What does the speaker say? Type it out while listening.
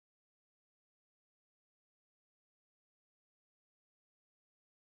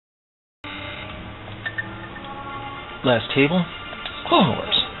Last table, Clone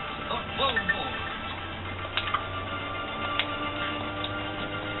Wars.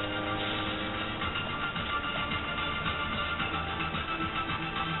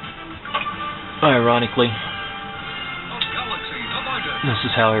 Ironically, this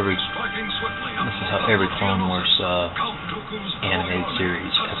is how every Clone Wars animated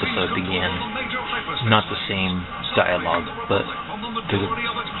series episode began. Not the same dialogue, but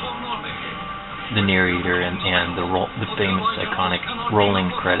the narrator and the famous iconic rolling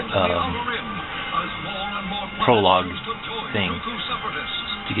credit prologue thing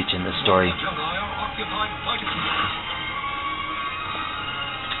to get you in the story.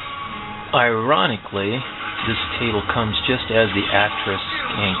 Ironically, this table comes just as the actress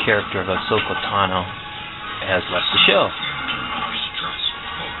and character of Ahsoka Tano has left the show.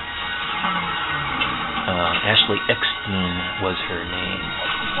 Ashley Eckstein was her name.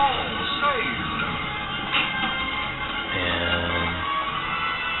 And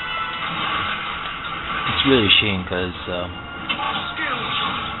it's really a shame because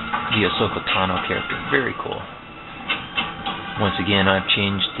the Ahsoka Tano character, very cool. Once again, I've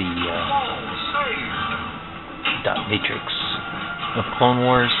changed the dot matrix of Clone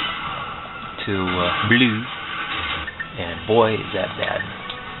Wars to blue, and boy, is that bad.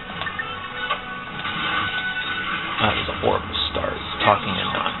 That was a horrible start, talking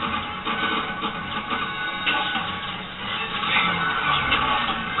and not.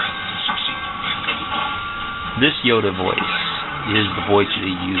 This Yoda voice is the voice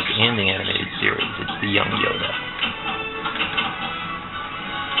they used in the animated series. It's the young Yoda.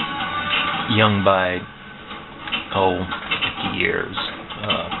 Young by 50 years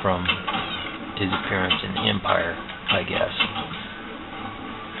from his appearance in the Empire, I guess.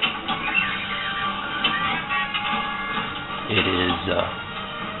 It is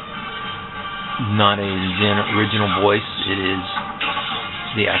not a Zen original voice. It is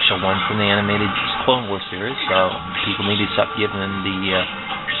the actual one from the animated Clone Wars series. So people need to stop giving the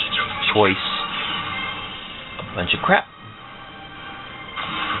choice a bunch of crap.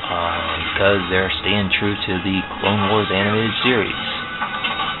 Because they're staying true to the Clone Wars animated series.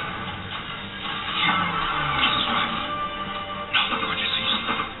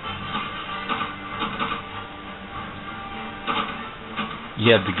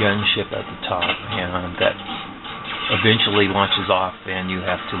 You have the gunship at the top, and that eventually launches off, and you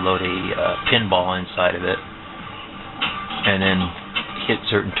have to load a pinball inside of it, and then hit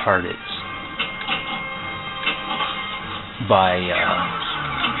certain targets by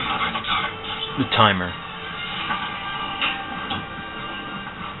the timer.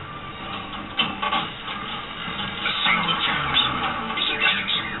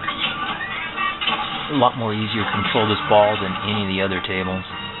 A lot more easier to control this ball than any of the other tables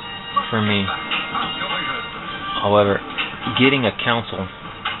for me. However, getting a council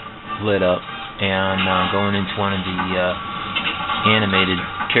lit up and going into one of the animated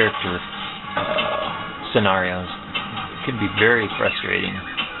character scenarios can be very frustrating.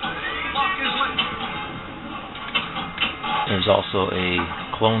 There's also a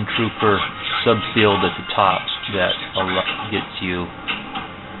clone trooper subfield at the top that gets you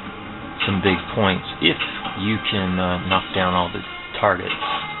some big points if you can knock down all the targets.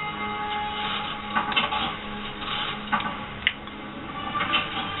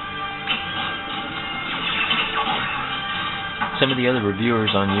 Some of the other reviewers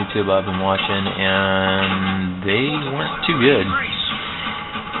on YouTube I've been watching, and they weren't too good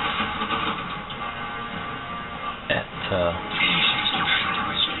at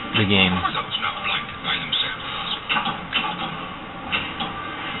the game.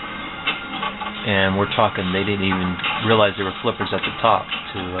 And we're talking, they didn't even realize there were flippers at the top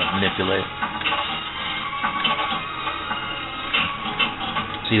to manipulate.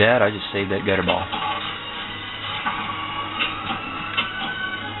 See that? I just saved that gutter ball.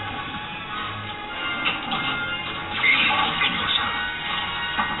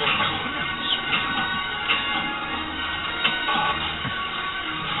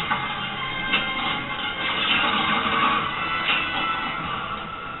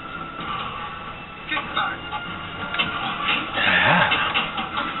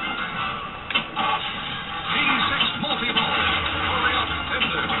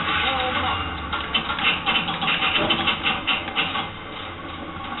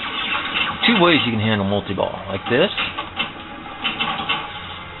 Two ways you can handle multi-ball, like this.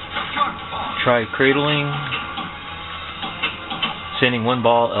 Try cradling, sending one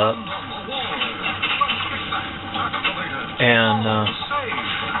ball up, and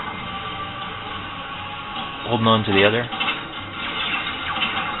holding on to the other.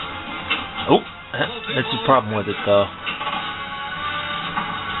 Oh, That's the problem with it, though.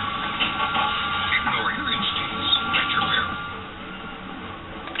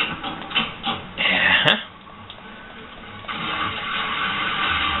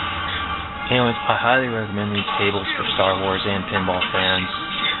 Anyways, I highly recommend these tables for Star Wars and pinball fans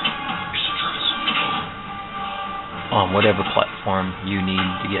on whatever platform you need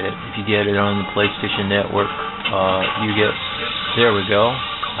to get it. If you get it on the PlayStation Network, you get... There we go.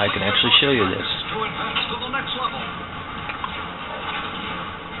 I can actually show you this.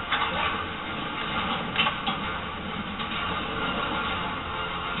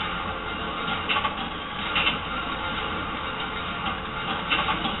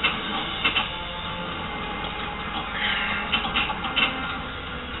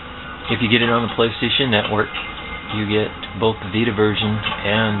 If you get it on the PlayStation Network, you get both the Vita version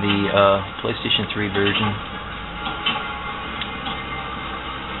and the PlayStation 3 version.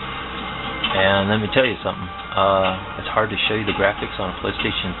 And let me tell you something. It's hard to show you the graphics on a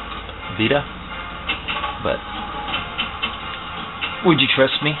PlayStation Vita, but would you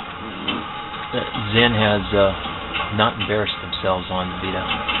trust me? Zen has not embarrassed themselves on the Vita.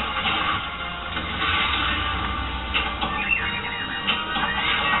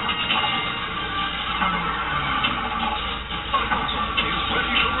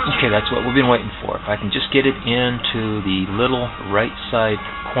 Okay, that's what we've been waiting for. If I can just get it into the little right side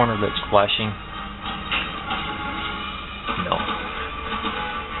corner that's flashing. No.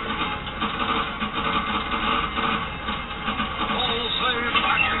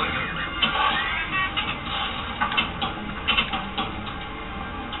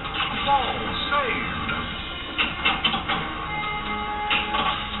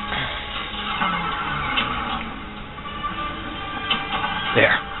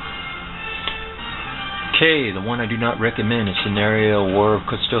 There. Okay, the one I do not recommend is Scenario War of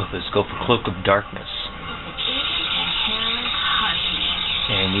Costofus. Go for Cloak of Darkness.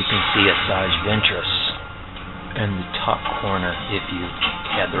 And you can see Asajj Venturess in the top corner if you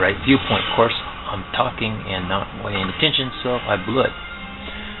had the right viewpoint. Of course, I'm talking and not paying attention, so I blew it.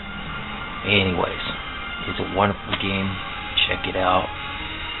 Anyways, it's a wonderful game. Check it out.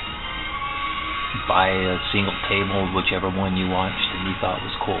 Buy a single table, whichever one you watched and you thought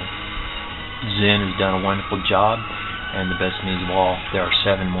was cool. Zen has done a wonderful job, and the best news of all, there are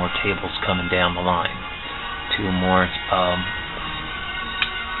 7 more tables coming down the line. 2 more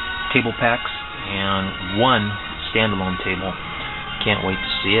table packs and 1 standalone table. Can't wait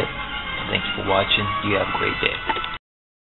to see it. Thanks for watching. You have a great day.